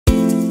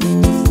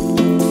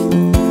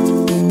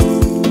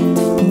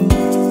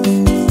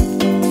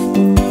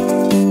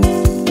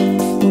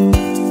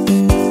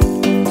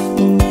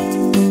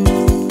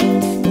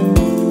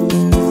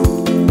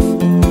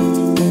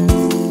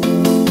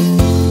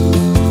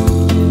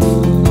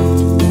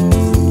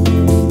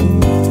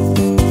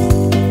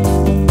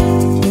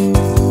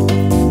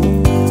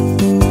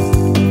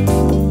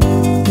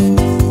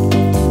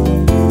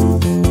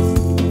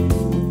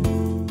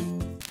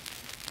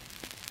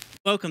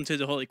Welcome to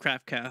the Holy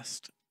Crap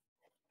Cast.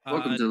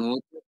 Welcome to the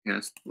whole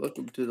podcast.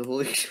 Welcome to the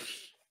Holy.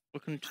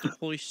 Welcome to the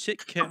Holy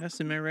Shit Cast.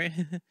 Am I right?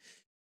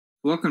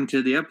 Welcome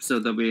to the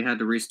episode that we had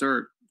to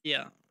restart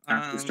Yeah.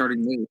 after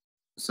starting late.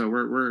 So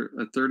we're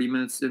 30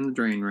 minutes in the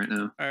drain right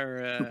now.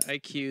 Our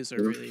IQs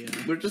are really.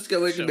 We're just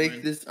going to make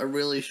showing. this a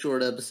really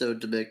short episode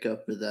to make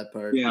up for that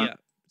part. Yeah.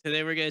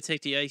 Today we're gonna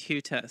take the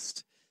IQ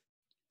test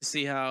to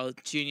see how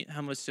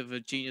much of a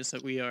genius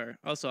that we are.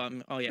 Also,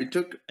 I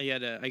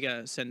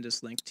gotta send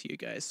this link to you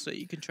guys so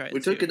you can try it.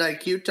 We took an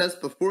IQ test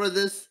before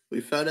this.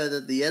 We found out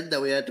at the end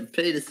that we had to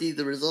pay to see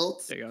the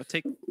results. There you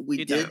go.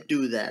 We did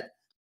do that.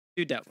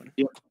 Do that one.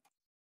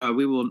 Yeah.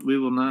 We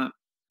will not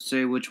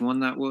say which one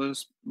that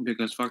was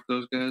because fuck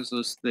those guys.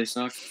 They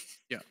suck.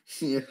 Yeah.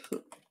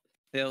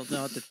 They'll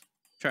know how to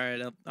try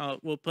it out.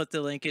 We'll put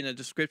the link in the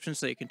description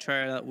so you can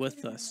try it out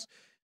with us.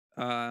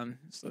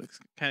 So it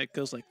kind of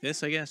goes like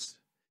this, I guess.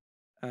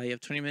 You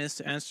have 20 minutes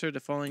to answer the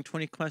following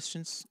 20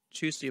 questions.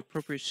 Choose the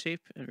appropriate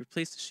shape and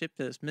replace the shape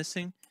that is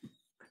missing. You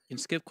can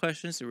skip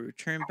questions and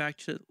return back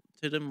to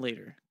them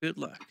later. Good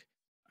luck.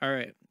 All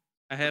right.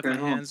 I have my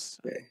hands.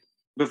 Okay.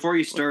 Before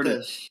you start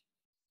it,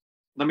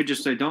 let me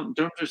just say, don't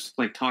just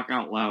like talk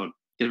out loud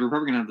because we're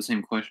probably gonna have the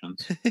same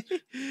questions.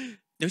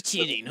 No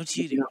cheating. No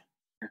cheating.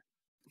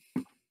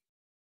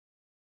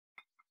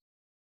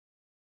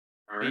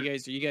 All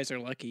right. You guys are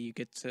lucky. You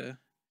get to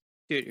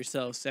do it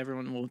yourselves.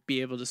 Everyone will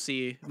be able to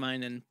see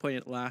mine and point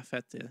and laugh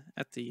at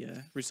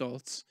the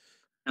results.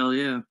 Hell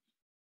yeah!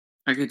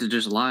 I get to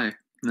just lie.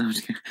 No, I'm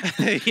just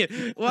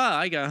kidding. Wow,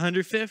 I got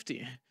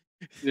 150.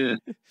 Yeah.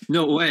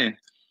 No way.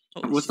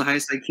 Holy What's the shit.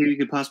 highest IQ you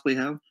could possibly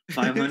have?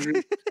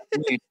 500.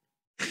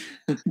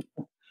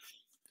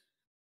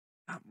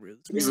 I'm really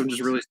I'm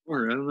just really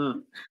smart. I don't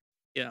know.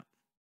 Yeah.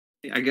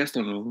 I guess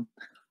I don't know.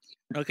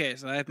 Okay,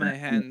 so I have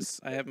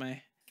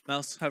my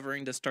mouse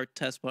hovering to start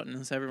test button.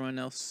 Is everyone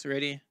else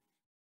ready?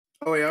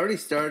 Oh, we already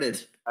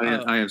started. I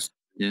have.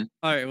 Yeah.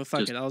 All right, well,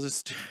 fuck it. I'll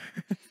just.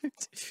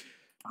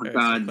 Oh, Alright,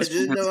 God. I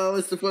didn't know I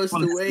was supposed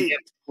to wait.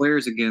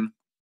 Players again.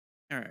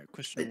 All right,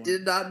 question I one.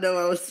 did not know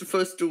I was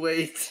supposed to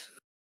wait.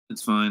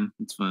 It's fine.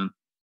 It's fine.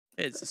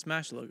 Hey, it's a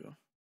Smash logo.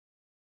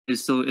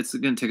 It's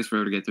gonna take us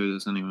forever to get through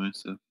this anyway.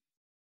 So.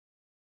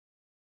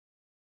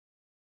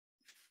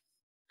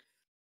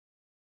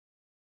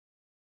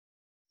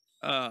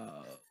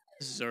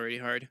 This is already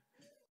hard.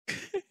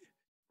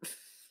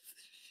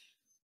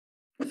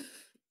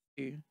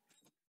 We're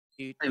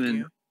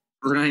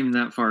not even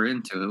that far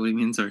into it. What do you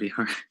mean it's already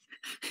hard?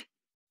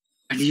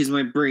 I use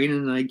my brain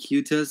in an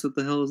IQ test. What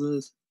the hell is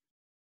this?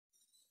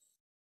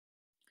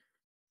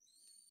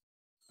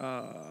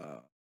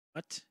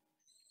 What?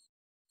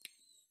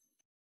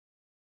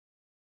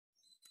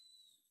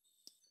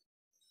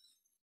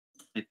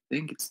 I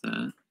think it's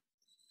that.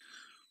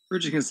 We're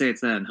just gonna say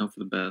it's that and hope for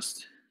the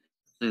best.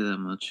 Say that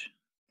much.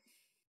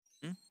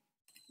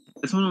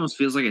 This one almost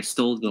feels like I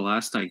stole the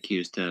last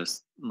IQ's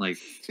test. Like,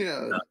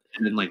 Yeah.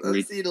 and then like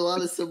I've seen a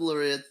lot of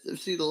similar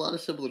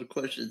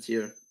questions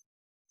here.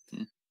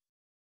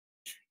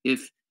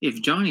 If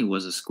Johnny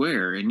was a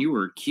square and you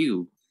were a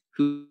cube,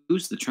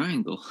 who's the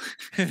triangle?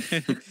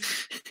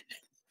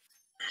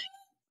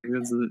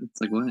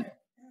 It's like what?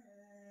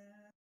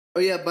 Oh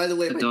yeah, by the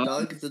way, The my dog?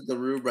 dog is in the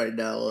room right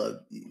now.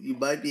 You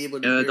might be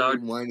able to Yeah, the hear dog-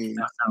 him whining.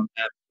 That sounds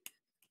happy.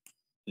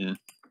 Yeah.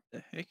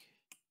 The heck?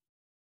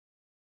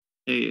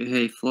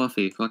 Hey,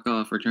 Fluffy, fuck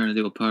off. We're trying to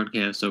do a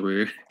podcast over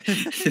here.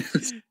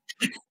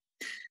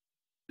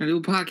 I do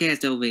a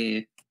podcast over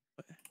here.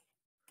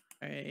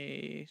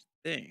 I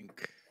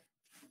think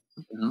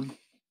What the hell?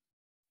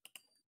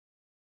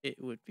 it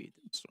would be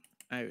this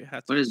one. I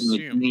have to What is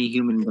assume. me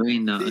human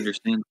brain not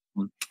understand this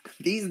one?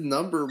 These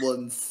number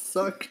ones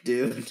suck,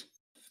 dude.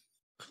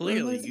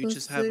 Clearly, What am I you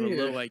just have supposed a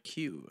to low say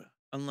IQ,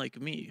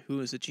 unlike me, who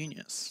is a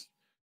genius.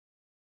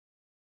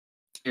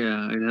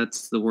 Yeah,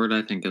 that's the word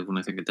I think of when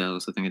I think of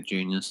Dallas. I think of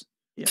genius.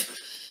 Yeah.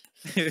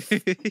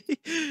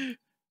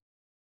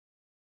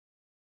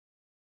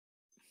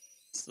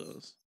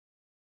 So,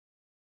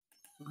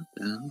 What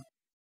the hell?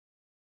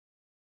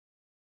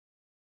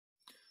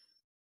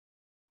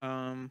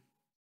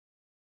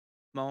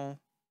 small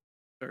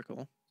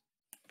circle,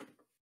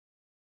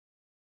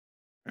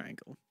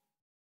 triangle,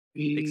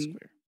 big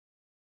square.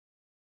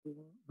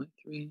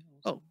 3.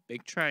 Oh,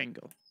 big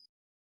triangle.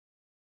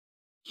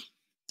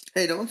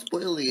 Hey, don't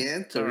spoil the All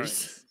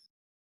answers.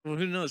 right. Well,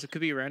 who knows? It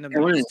could be random Yeah,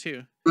 what numbers is-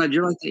 too. But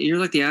you're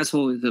like the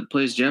asshole that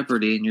plays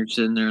Jeopardy, and you're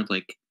sitting there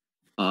like,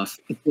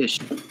 fish,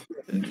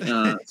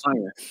 fire,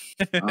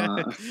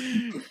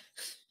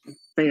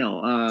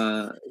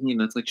 fail.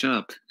 It's like shut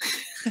up.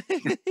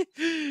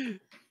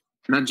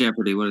 Not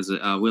Jeopardy. What is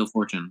it? Wheel of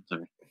Fortune.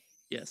 Sorry.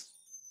 Yes.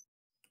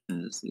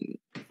 Let's see.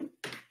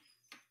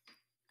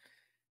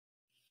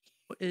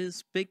 What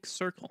is big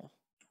circle?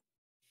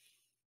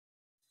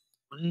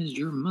 What is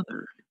your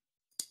mother?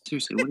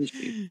 Seriously, what is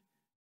she?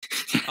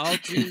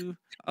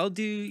 I'll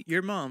do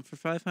your mom for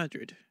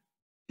 500.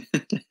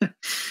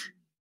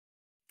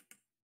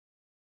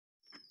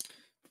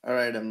 All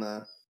right, I'm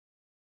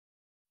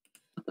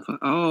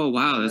Oh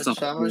wow, that's a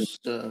how much?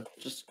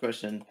 Just a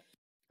question.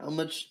 How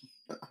much?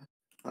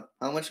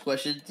 How much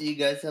questions do you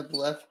guys have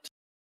left?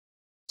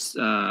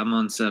 I'm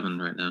on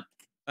 7 right now.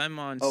 I'm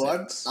on Oh,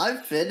 6. I'm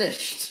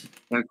finished.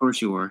 Yeah, of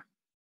course you are.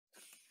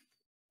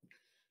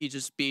 You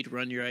just speed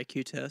run your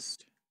IQ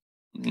test.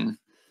 Yeah.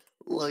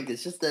 Look,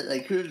 it's just that I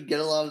couldn't get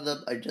a lot of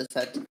them. I just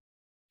had to.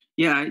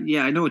 Yeah,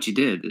 I know what you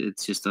did.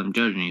 It's just I'm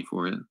judging you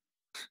for it.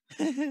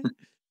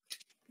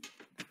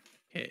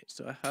 Okay,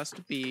 so it has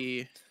to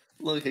be.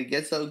 Look, I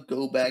guess I'll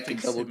go back and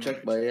Something double check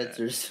similar my to that.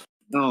 answers.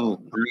 Oh,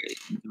 great.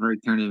 I've already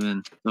turned it in.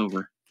 It's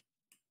over.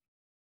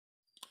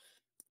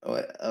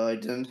 Oh, I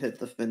didn't hit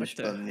the What finish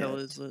the button hell yet.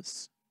 is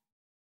this?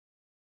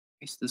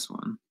 It's this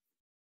one.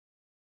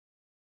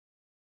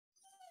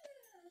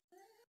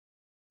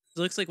 It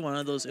looks like one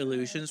of those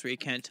illusions where you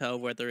can't tell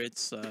whether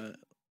it's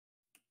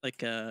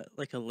like a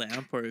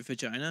lamp or a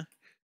vagina.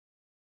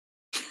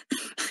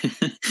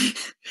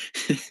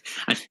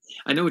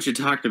 I know what you're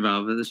talking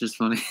about, but it's just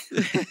funny.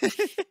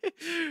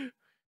 Is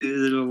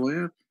it a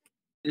lamp?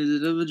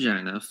 Is it a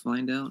vagina?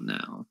 Find out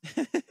now.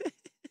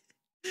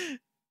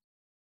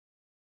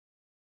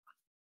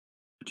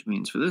 Which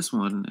means for this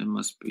one, it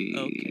must be.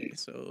 Okay,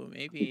 so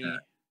maybe.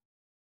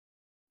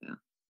 Yeah.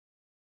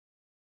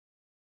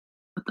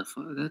 What the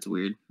fuck? That's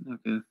weird.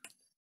 Okay.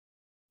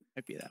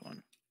 Might be that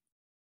one.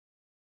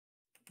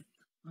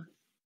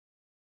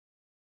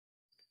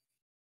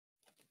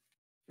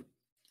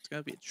 It's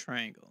gotta be a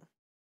triangle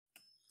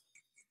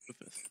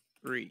with a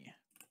 3.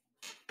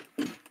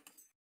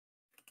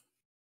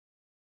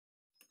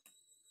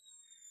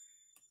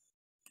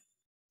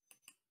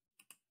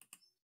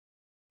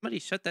 Somebody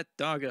shut that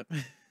dog up.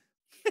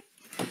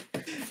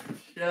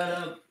 Shut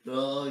up,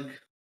 dog.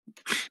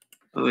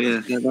 Oh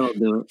yeah, that'll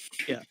do it.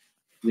 Yeah.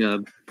 Yeah.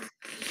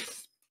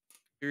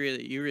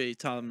 You really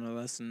taught him a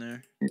lesson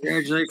there.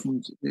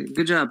 Congratulations.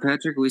 Good job,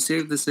 Patrick. We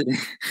saved the city.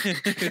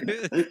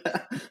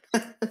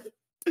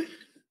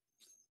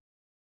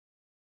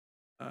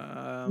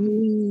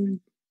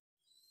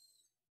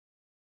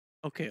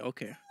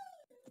 Okay.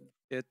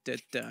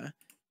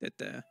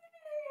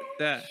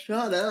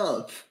 Shut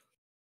up.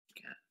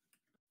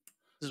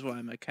 This is why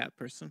I'm a cat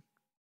person.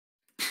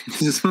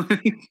 This is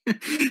funny.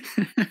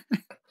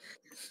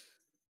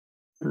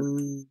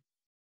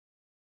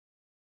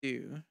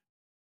 Two.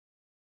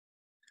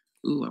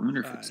 Ooh, I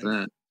wonder if it's 5.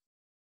 that.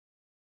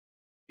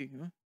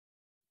 2.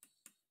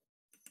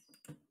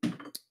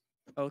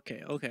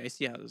 Okay, I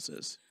see how this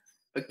is.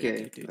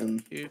 Okay, are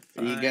you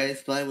 5.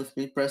 guys fine with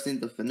me pressing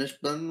the finish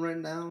button right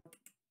now?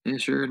 Yeah,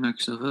 sure. Knock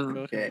yourself out.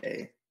 Go ahead.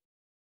 Okay.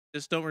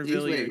 Just don't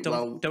reveal your wait,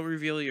 don't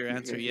reveal your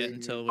answer okay, yet okay.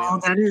 until we. Oh,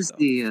 that is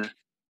the.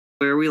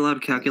 Where are we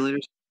allowed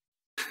calculators?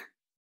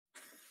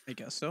 I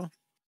guess so.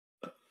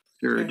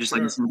 Sure, Yeah, just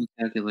like a simple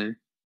calculator.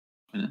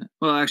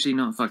 Well, actually,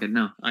 no. Fuck it.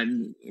 No,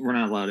 we're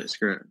not allowed it.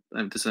 Screw it.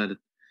 I've decided.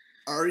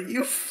 Are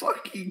you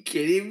fucking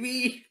kidding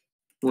me?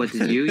 What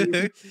did you?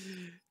 use?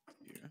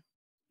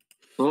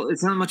 Well,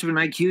 it's not much of an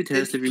IQ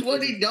test. It's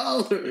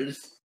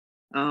 $20.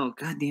 Oh,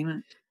 god damn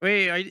it!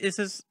 Wait, it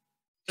says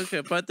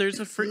okay, but there's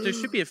a free. There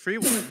should be a free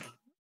one,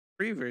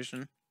 free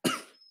version.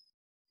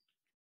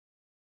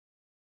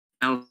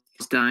 I was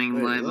dying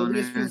Wait, live let on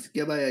me there. just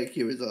get my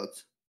IQ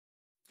results.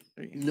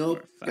 3, Nope,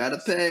 4, 5, gotta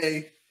 6.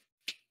 pay.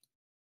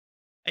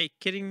 Are you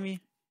kidding me?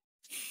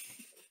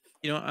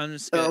 You know, I'm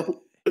just gonna.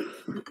 Oh.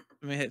 I'm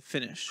gonna hit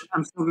finish.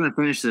 I'm still gonna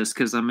finish this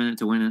because I'm in it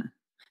to win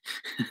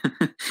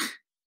it.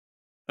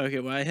 Okay,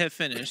 well I hit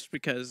finish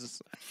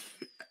because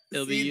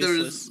it'll be See,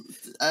 useless.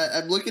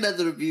 I'm looking at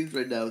the reviews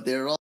right now.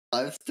 They're all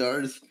 5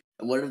 stars,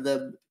 and one of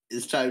them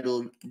is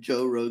titled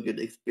Joe Rogan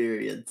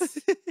Experience.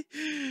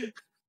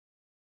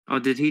 Oh,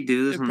 did he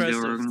do this on Joe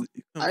Impressive. Rogan?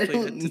 I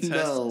Completed the don't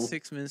test know. in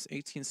 6 minutes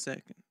 18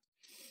 seconds.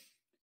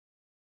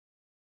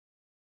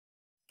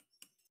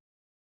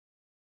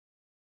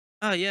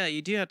 Oh yeah,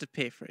 you do have to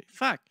pay for it.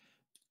 Fuck.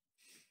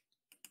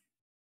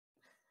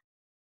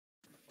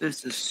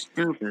 This is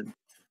stupid.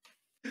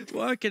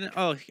 What can?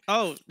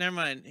 Oh, never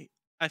mind.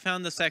 I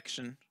found the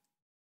section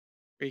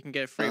where you can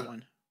get a free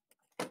one.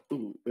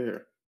 Ooh,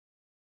 where?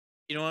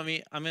 You know what?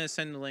 I'm gonna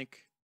send the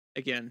link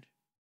again.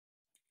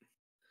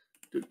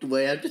 Do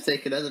I have to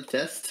take another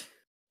test?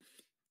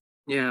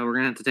 Yeah, we're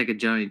gonna have to take a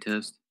Johnny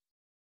test.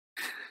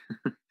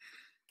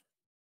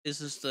 This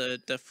is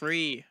the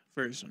free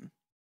version.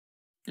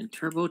 And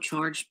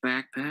turbocharged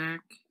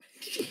backpack.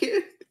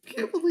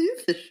 Can't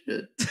believe this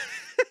shit.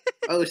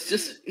 Oh, it's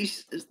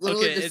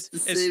literally Okay, just the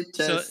same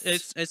test. so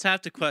it's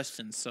half the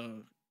question.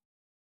 So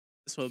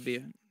this will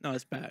be no,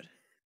 it's bad.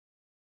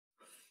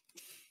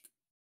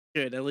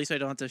 Good. At least I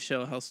don't have to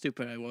show how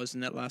stupid I was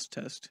in that last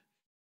test.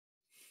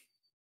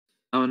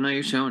 Oh no,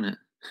 you're showing it.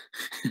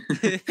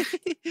 What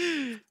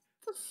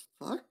the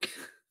fuck?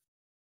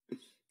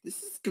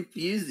 This is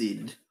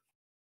confusing.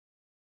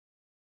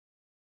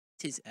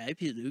 This is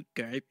absolute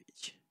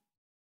garbage.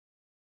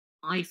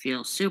 I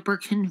feel super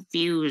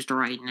confused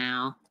right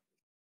now.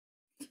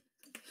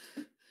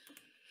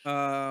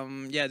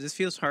 Yeah, this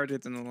feels harder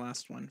than the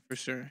last one for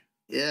sure.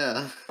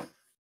 Yeah.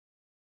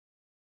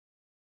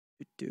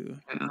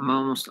 I'm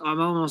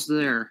almost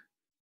there.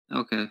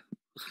 Okay.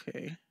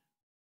 Okay.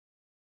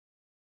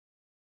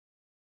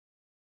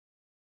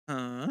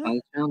 Huh?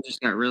 The challenge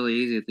just got really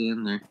easy at the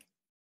end there.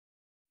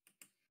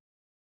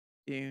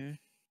 Yeah.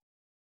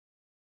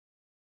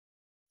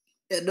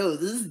 Yeah, no,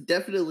 this is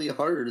definitely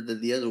harder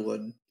than the other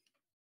one.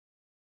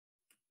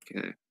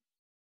 Okay.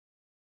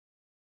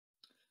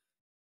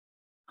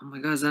 Oh my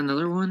god, is that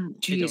another one? I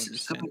don't Jeez,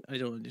 understand. I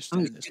don't how many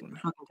understand this one.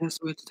 fucking tests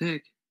do we have to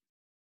take?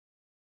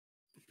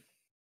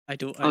 I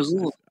don't. I was a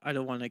little- I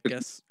don't want to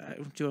guess.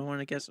 Do I want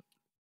to guess?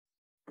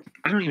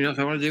 I don't even know if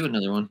I want to do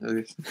another one.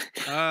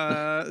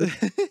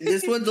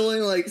 This one's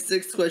only like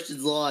 6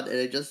 questions long, and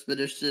I just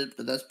finished it,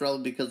 but that's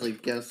probably because I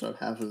guessed on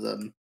half of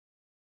them.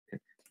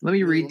 Let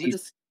me read Let me these.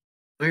 just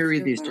Let me read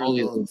get these my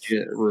totally results.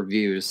 legit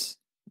reviews.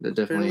 That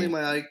Apparently, definitely.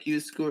 my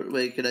IQ score.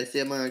 Wait, can I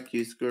say my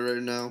IQ score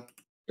right now?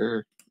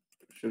 Sure.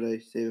 Should I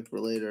save it for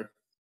later?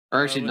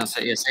 Or actually, wait.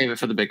 no. Save it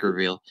for the big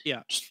reveal.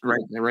 Yeah. Just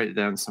write it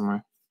down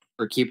somewhere,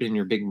 or keep it in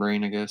your big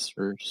brain, I guess,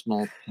 or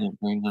small peanut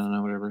brain. I don't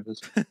know, whatever it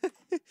is.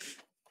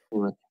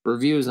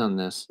 Reviews on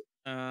this.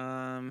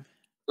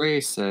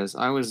 Ray says,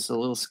 I was a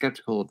little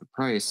skeptical of the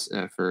price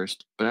at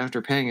first, but after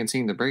paying and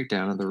seeing the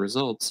breakdown of the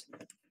results,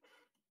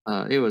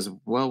 it was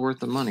well worth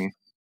the money.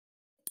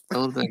 I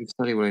love that I can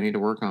study what I need to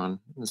work on.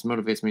 This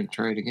motivates me to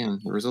try it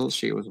again. The results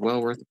sheet was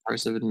well worth the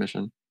price of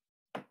admission.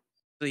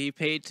 So he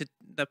paid to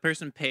that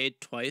person paid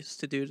twice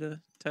to do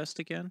the test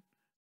again.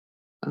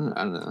 I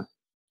don't know.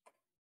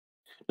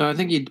 No, I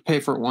think you'd pay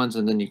for it once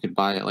and then you could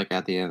buy it like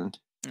at the end.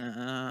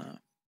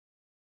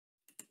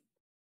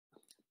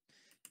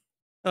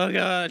 Oh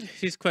god,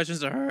 these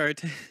questions are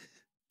hard.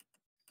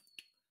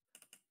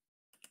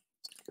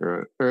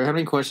 Or how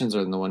many questions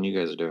are in the one you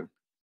guys are doing?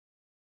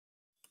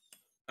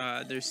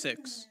 There's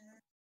 6.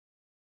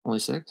 Only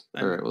 6?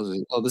 All right.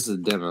 Oh, this is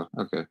a demo.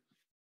 Okay.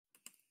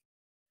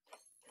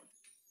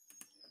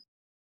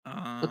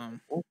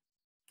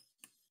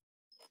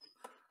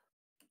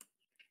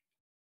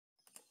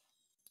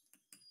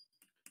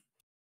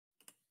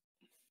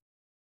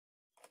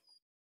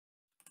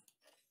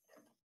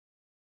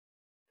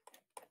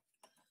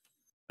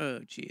 Oh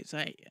jeez,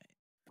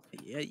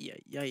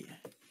 yeah.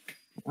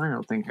 I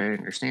don't think I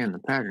understand the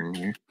pattern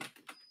here.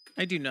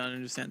 I do not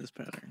understand this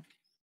pattern.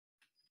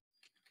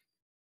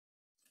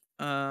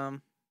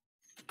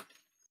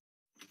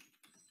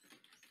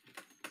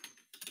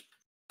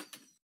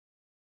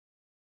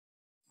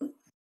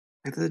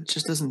 It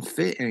just doesn't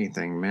fit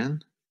anything,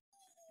 man.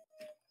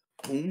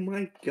 Oh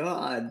my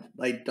god,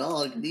 my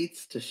dog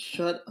needs to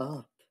shut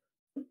up.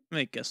 Let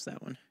me guess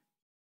that one.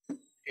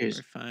 Jeez.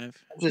 Or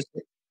 5.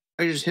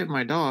 I just hit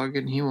my dog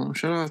and he won't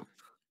shut up.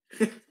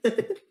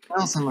 What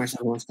else am I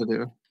supposed to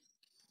do?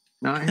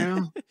 Not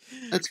him?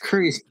 That's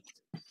crazy.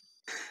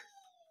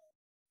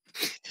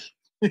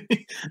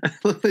 I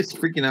love he's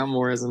freaking out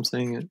more as I'm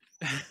saying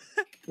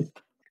it.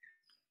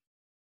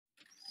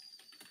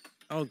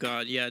 Oh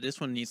god, yeah, this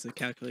one needs the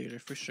calculator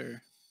for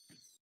sure.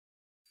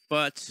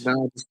 But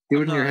no, just do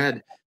it in your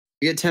head.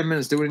 You get 10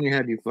 minutes, do it in your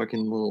head, you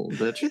fucking little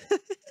bitch.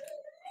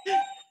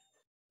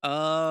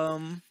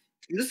 I'm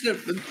just gonna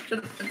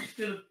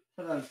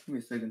hold on, give me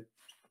a second.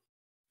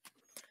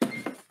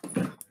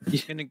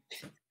 He's gonna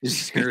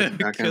just hear it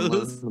back in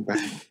the back.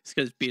 He's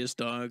gonna beat his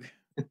dog.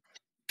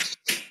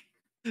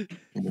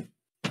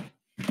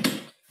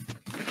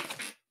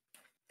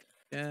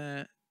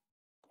 Yeah.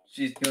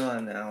 She's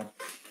gone now.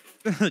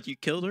 You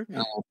killed her?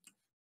 No.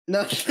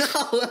 No,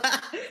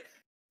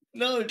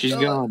 no, she's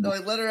gone. No, I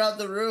let her out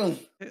the room.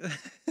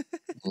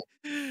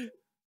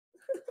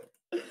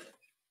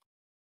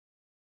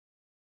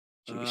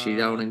 She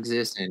don't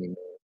exist anymore.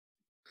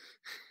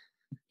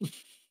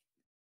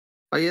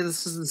 Oh yeah,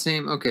 this is the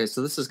same. Okay,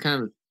 so this is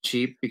kind of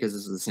cheap because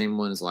this is the same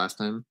one as last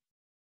time.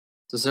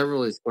 So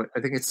several is, I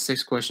think it's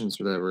 6 questions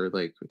that were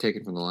like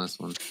taken from the last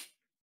one.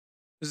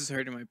 This is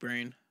hurting my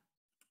brain.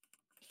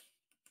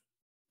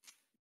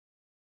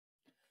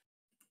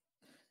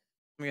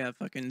 I'm gonna have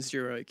fucking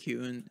 0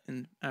 IQ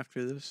and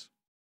after this.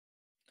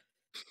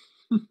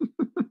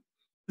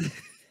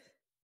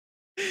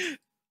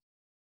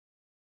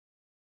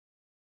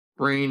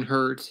 Brain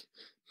hurt.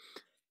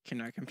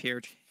 Cannot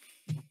compare.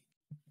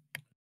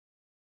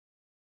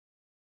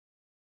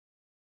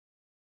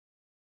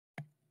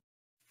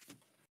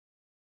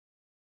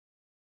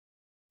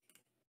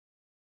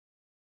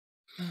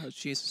 Oh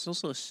jeez, it's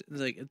also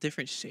like a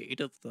different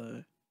shade of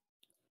the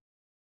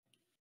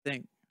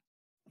thing.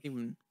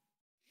 Even.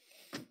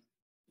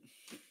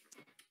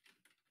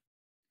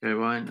 Okay,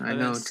 well, I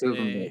know 2 of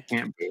them that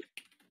can't be.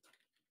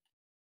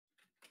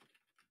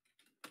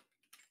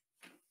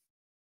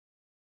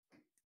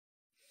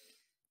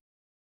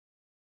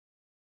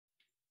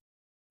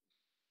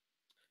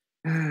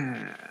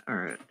 All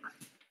right.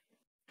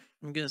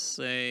 I'm gonna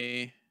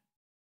say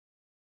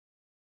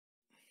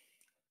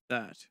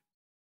that.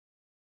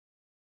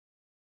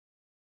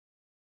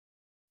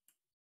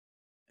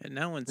 And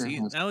that one's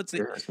easy. Now it's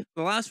the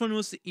last one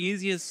was the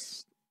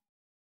easiest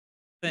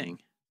thing.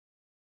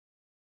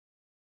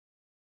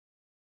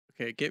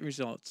 Okay, get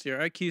results. Your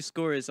IQ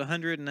score is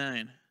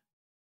 109.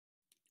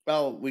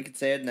 Well, we could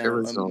say it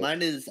now.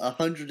 Mine is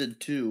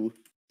 102.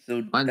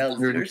 So mine's that was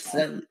your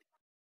 7.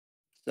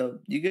 So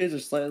you guys are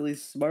slightly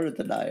smarter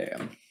than I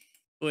am.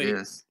 Wait,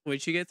 Yes.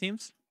 what'd you get,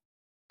 Teams?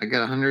 I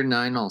got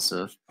 109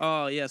 also.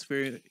 Oh, yes,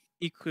 we're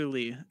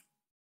equally.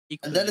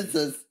 And then it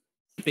says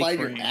Big find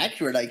your brain.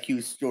 accurate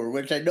IQ score,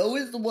 which I know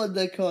is the one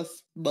that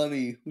costs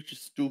money, which is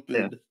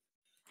stupid.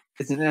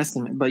 It's an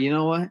estimate, but you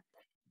know what?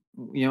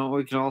 You know what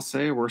we can all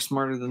say? We're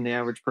smarter than the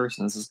average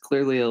person. This is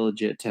clearly a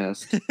legit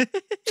test.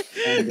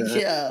 And,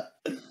 Yeah.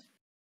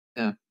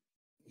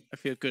 I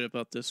feel good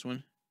about this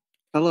one.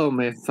 Hello,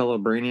 my fellow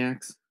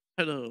brainiacs.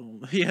 Hello.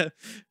 Yeah.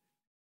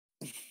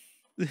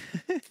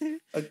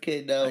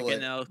 Okay, now I what?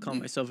 can now call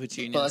myself a The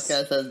genius.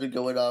 podcast has been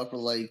going on for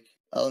like,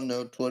 I don't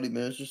know, 20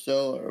 minutes or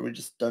so. Are we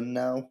just done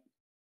now?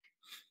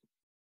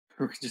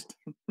 We're just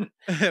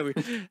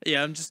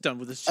Yeah, I'm just done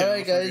with this All channel.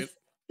 right, guys.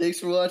 Thanks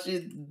for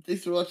watching.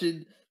 Thanks for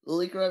watching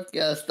Lily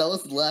Craftcast. That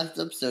was the last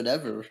episode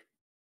ever.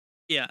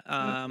 Yeah.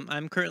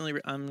 I'm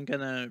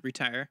gonna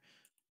retire.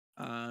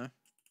 yeah,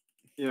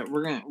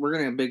 we're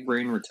gonna big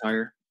brain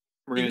retire.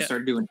 We're gonna Yeah.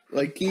 start doing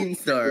Like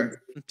Keemstar.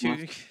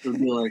 It'll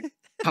be like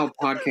how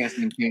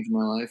podcasting changed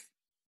my life.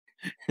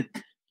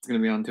 It's gonna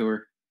be on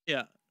tour.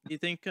 Yeah. Do you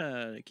think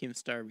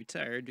Keemstar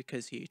retired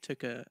because he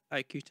took a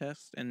IQ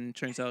test and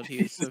turns out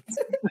he's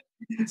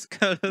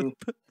kind of.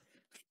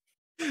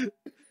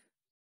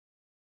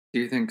 Do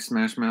you think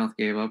Smash Mouth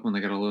gave up when they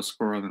got a low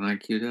score on an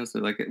IQ test?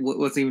 Like,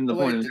 what's even the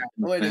point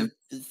of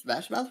Did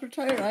Smash Mouth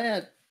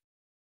retire?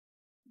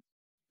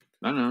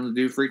 I don't know. The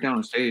dude freaked out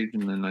on stage,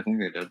 and then I think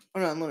they did.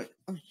 Hold on, let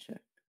me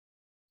check.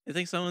 I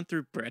think someone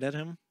threw bread at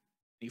him.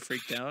 He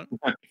freaked out.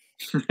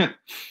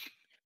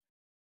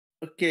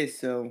 Okay,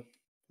 so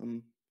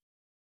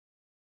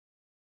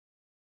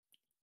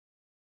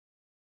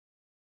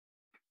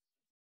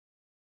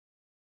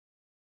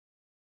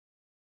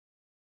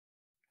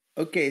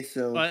okay,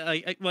 so well,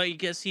 I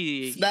guess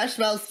he. Smash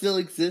Mouth still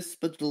exists,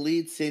 but the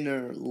lead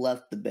singer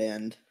left the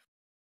band.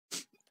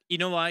 You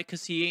know why?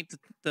 Because he ain't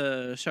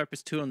the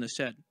sharpest tool in the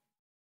shed.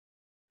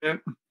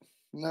 Yep.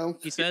 No,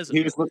 He says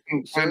he was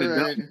looking kind of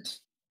dumb and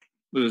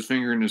with his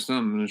finger in his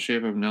thumb in the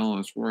shape of an L on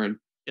his forehead.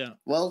 Yeah.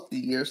 Well, the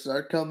years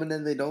start coming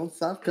and they don't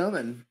stop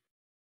coming.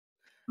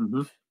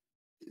 Mm-hmm.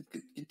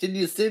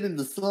 Continue singing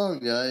the song,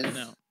 guys.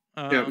 No.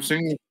 Yeah,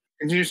 continue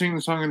singing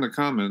the song in the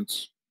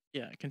comments.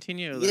 Yeah,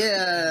 continue.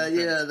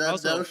 Yeah,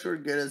 that'll sure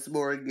get us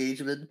more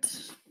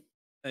engagement.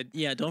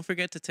 Yeah, don't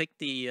forget to take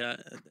the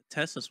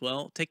test as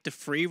well. Take the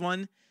free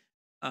one.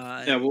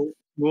 Yeah,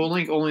 we'll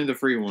link only the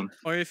free one.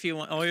 Or if you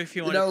want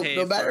to pay.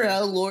 No matter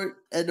how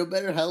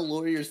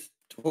low your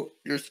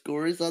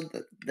score is on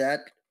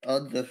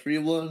the free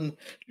one,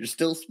 you're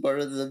still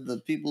smarter than the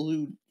people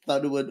who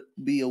thought it would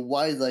be a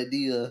wise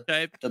idea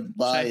to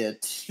buy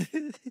it.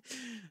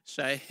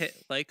 Should I hit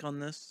like on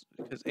this?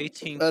 Because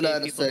 18 people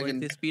like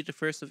this. Be the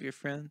first of your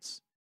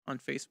friends on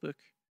Facebook.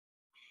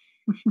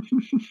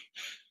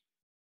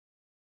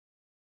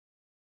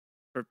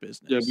 For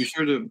business. Yeah,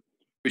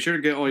 be sure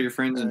to get all your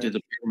friends into the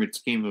pyramid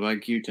scheme of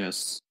IQ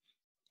tests.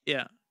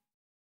 Yeah.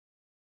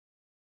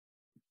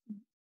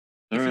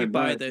 If you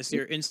buy this,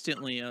 you're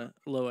instantly a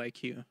low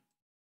IQ.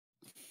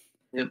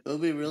 Yep. It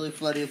would be really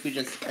funny if we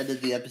just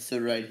ended the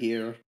episode right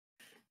here.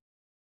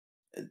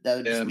 That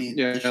would just be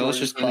the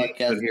shortest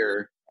podcast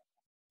here.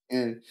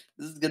 Yeah,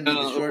 this is gonna be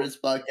the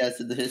shortest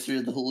podcast in the history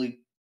of the Holy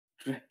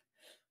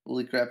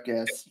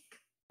Crapcast.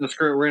 Let's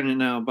screw it. We're in it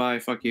now. Bye.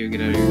 Fuck you.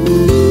 Get out of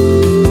here.